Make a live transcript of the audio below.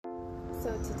So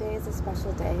today is a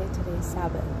special day. Today is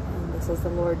Sabbath, and this is the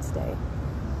Lord's Day.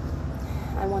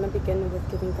 I want to begin with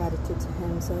giving gratitude to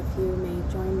Him. So if you may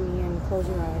join me and close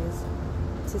your eyes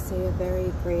to say a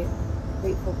very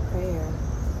grateful prayer.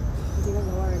 Dear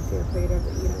Lord, dear Creator of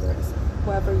the universe,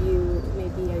 whoever you may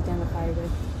be identified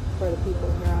with for the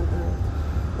people here on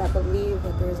earth, that believe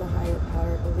that there is a higher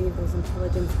power, believe there's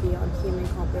intelligence beyond human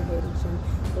comprehension,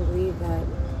 believe that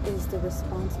is the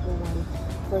responsible one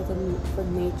for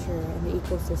nature and the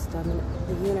ecosystem and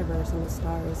the universe and the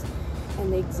stars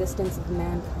and the existence of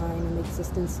mankind and the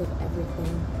existence of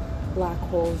everything, black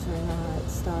holes or not,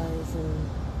 stars and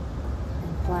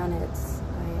planets.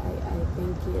 I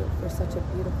thank you for such a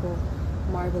beautiful,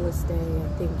 marvelous day. I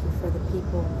thank you for the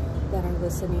people that are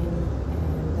listening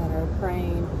and that are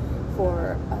praying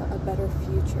for a better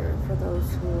future, for those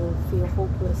who feel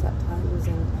hopeless at times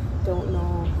and don't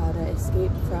know how to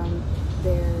escape from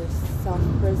their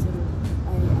self-prison.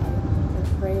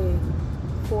 I pray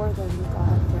for them,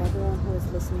 God, for everyone who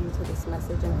is listening to this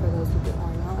message and for those who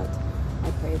are not.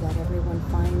 I pray that everyone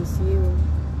finds you,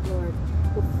 Lord,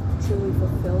 who truly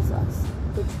fulfills us,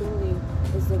 who truly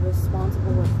is the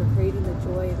responsible one for creating the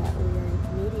joy that we are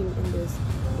meeting in this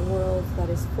world that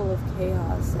is full of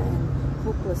chaos and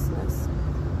hopelessness.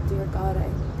 Dear God, I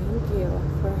thank you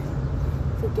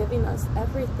for giving us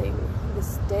everything.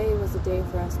 This day was a day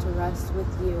for us to rest with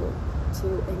you,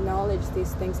 to acknowledge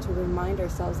these things, to remind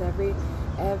ourselves every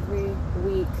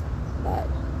week that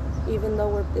even though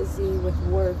we're busy with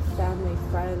work, family,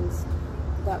 friends,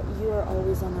 that you are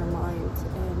always on our mind.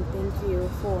 And thank you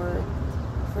for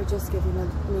just giving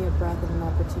me a breath and an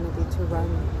opportunity to run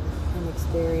and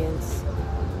experience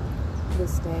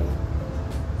this day.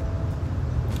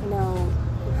 Now,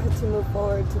 to move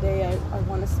forward today, I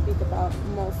want to speak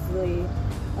mostly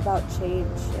about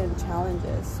change and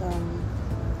challenges.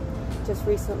 Just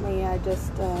recently, I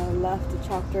left a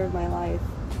chapter of my life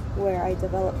where I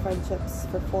developed friendships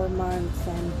for 4 months,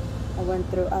 and I went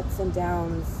through ups and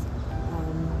downs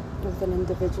with an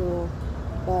individual.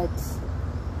 But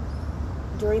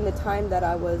during the time that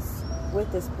I was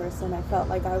with this person, I felt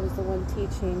like I was the one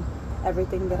teaching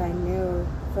everything that I knew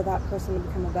for that person to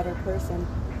become a better person.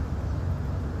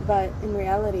 But in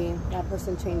reality, that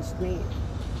person changed me.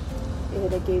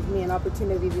 It gave me an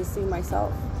opportunity to see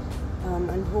myself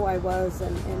and who I was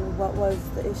and what was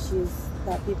the issues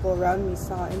that people around me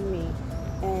saw in me.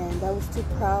 And I was too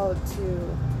proud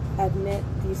to admit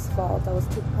these faults. I was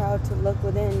too proud to look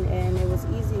within, and it was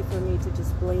easy for me to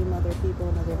just blame other people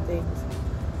and other things.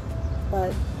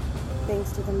 But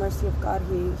thanks to the mercy of God,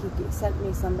 He sent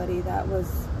me somebody that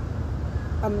was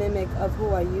a mimic of who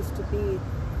I used to be.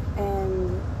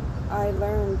 And I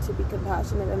learned to be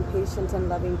compassionate and patient and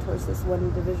loving towards this one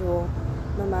individual,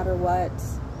 no matter what,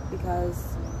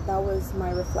 because that was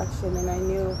my reflection. And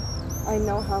I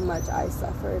know how much I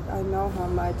suffered. I know how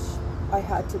much I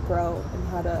had to grow and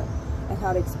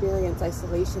how to experience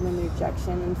isolation and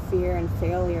rejection and fear and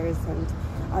failures. And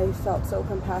I felt so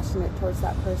compassionate towards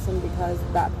that person because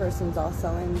that person's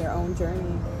also in their own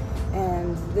journey.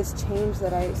 And this change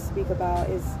that I speak about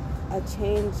is a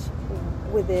change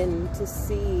within,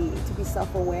 to be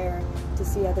self-aware, to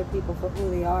see other people for who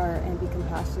they are and be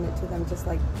compassionate to them just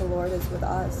like the Lord is with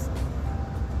us.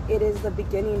 It is the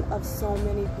beginning of so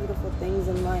many beautiful things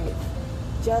in life,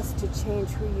 just to change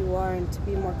who you are and to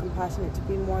be more compassionate, to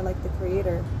be more like the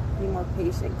Creator, be more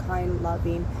patient, kind,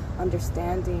 loving,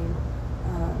 understanding,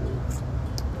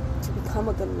 to become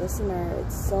a good listener.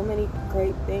 It's so many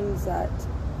great things that,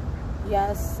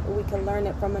 yes, we can learn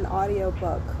it from an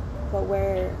audiobook, but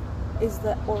where is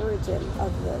the origin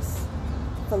of this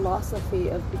philosophy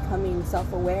of becoming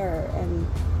self-aware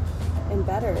and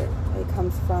better? It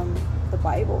comes from the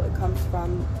Bible. It comes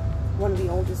from one of the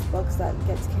oldest books that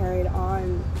gets carried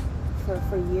on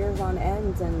for years on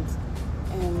end, and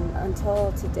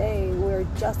until today we're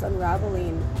just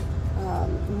unraveling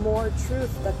more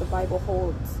truth that the Bible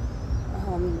holds.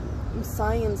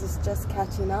 Science is just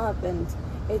catching up, and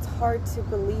it's hard to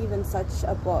believe in such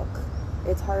a book.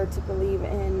 It's hard to believe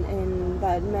in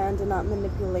that man did not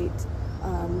manipulate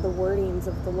the wordings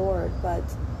of the Lord, but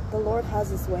the Lord has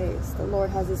His ways. The Lord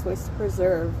has His ways to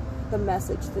preserve the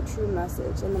message, the true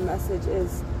message, and the message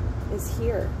is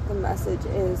here. The message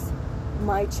is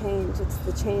my change. It's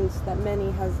the change that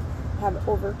many have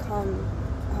overcome.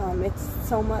 It's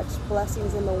so much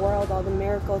blessings in the world, all the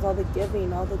miracles, all the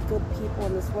giving, all the good people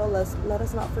in this world. Let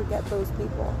us not forget those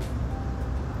people.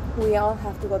 We all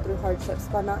have to go through hardships,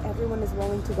 but not everyone is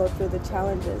willing to go through the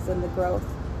challenges and the growth.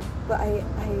 But I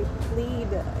plead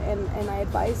and I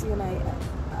advise you, and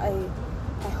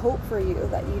I hope for you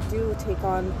that you do take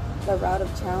on the route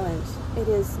of challenge. It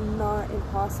is not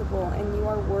impossible, and you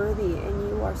are worthy, and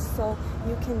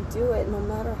you can do it no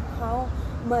matter how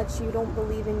much you don't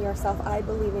believe in yourself. I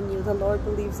believe in you. The Lord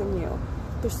believes in you.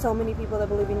 There's so many people that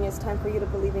believe in you. It's time for you to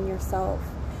believe in yourself.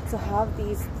 So have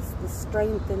this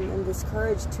strength and this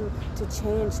courage to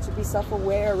change, to be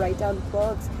self-aware, write down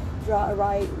books,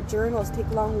 write journals, take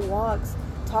long walks,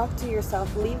 talk to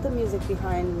yourself, leave the music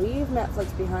behind, leave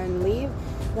Netflix behind, leave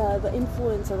the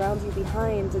influence around you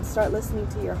behind, and start listening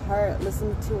to your heart.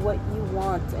 Listen to what you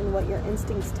want and what your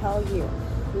instincts tell you.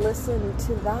 Listen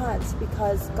to that,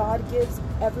 because God gives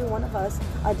every one of us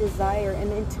a desire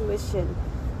and intuition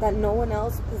that no one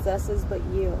else possesses but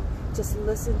you. Just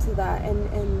listen to that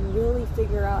and really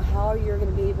figure out how you're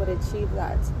going to be able to achieve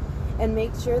that. And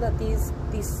make sure that these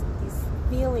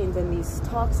feelings and these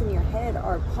talks in your head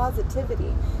are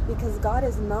positivity, because God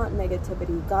is not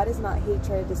negativity. God is not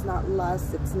hatred. It's not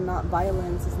lust. It's not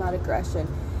violence. It's not aggression.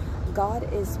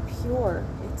 God is pure.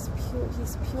 It's pure.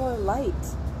 He's pure light.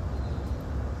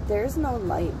 There's no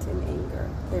light in anger.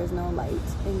 There's no light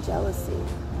in jealousy.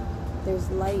 There's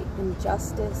light in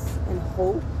justice and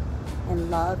hope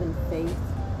and love and faith.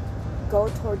 Go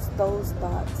towards those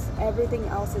thoughts. Everything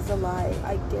else is a lie.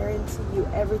 I guarantee you,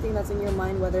 everything that's in your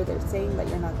mind, whether they're saying that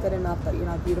you're not good enough, that you're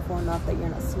not beautiful enough, that you're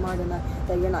not smart enough,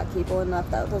 that you're not capable enough,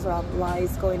 those are all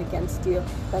lies going against you.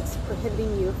 That's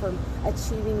prohibiting you from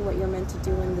achieving what you're meant to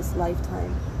do in this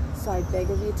lifetime. So I beg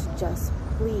of you to just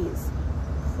please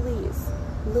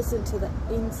listen to the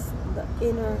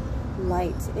inner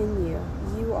light in you.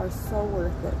 You are so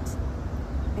worth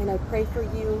it. And I pray for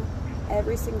you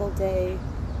every single day.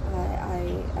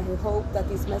 I hope that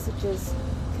these messages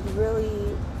can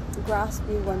really grasp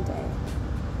you one day,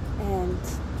 and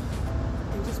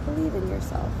just believe in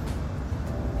yourself.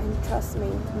 And trust me,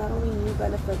 not only you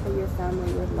benefit, but your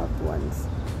family, your loved ones.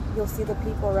 You'll see the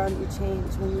people around you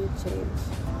change when you change.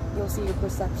 You'll see your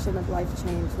perception of life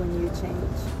change when you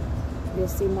change. You'll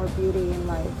see more beauty in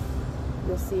life.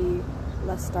 You'll see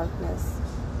less darkness,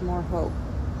 more hope,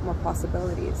 more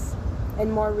possibilities,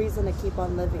 and more reason to keep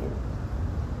on living.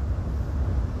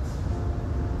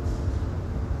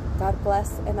 God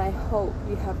bless, and I hope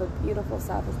you have a beautiful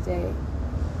Sabbath day.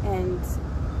 And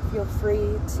feel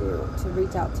free to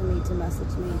reach out to me, to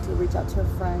message me, to reach out to a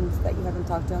friend that you haven't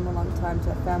talked to in a long time,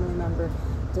 to a family member,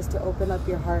 just to open up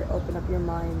your heart, open up your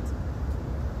mind.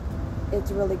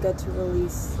 It's really good to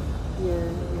release your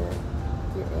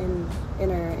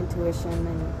inner intuition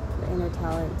and your inner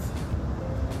talents.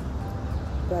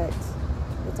 But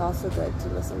it's also good to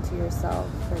listen to yourself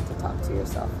and to talk to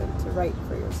yourself and to write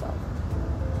for yourself.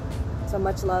 So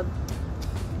much love.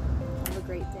 Have a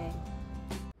great day.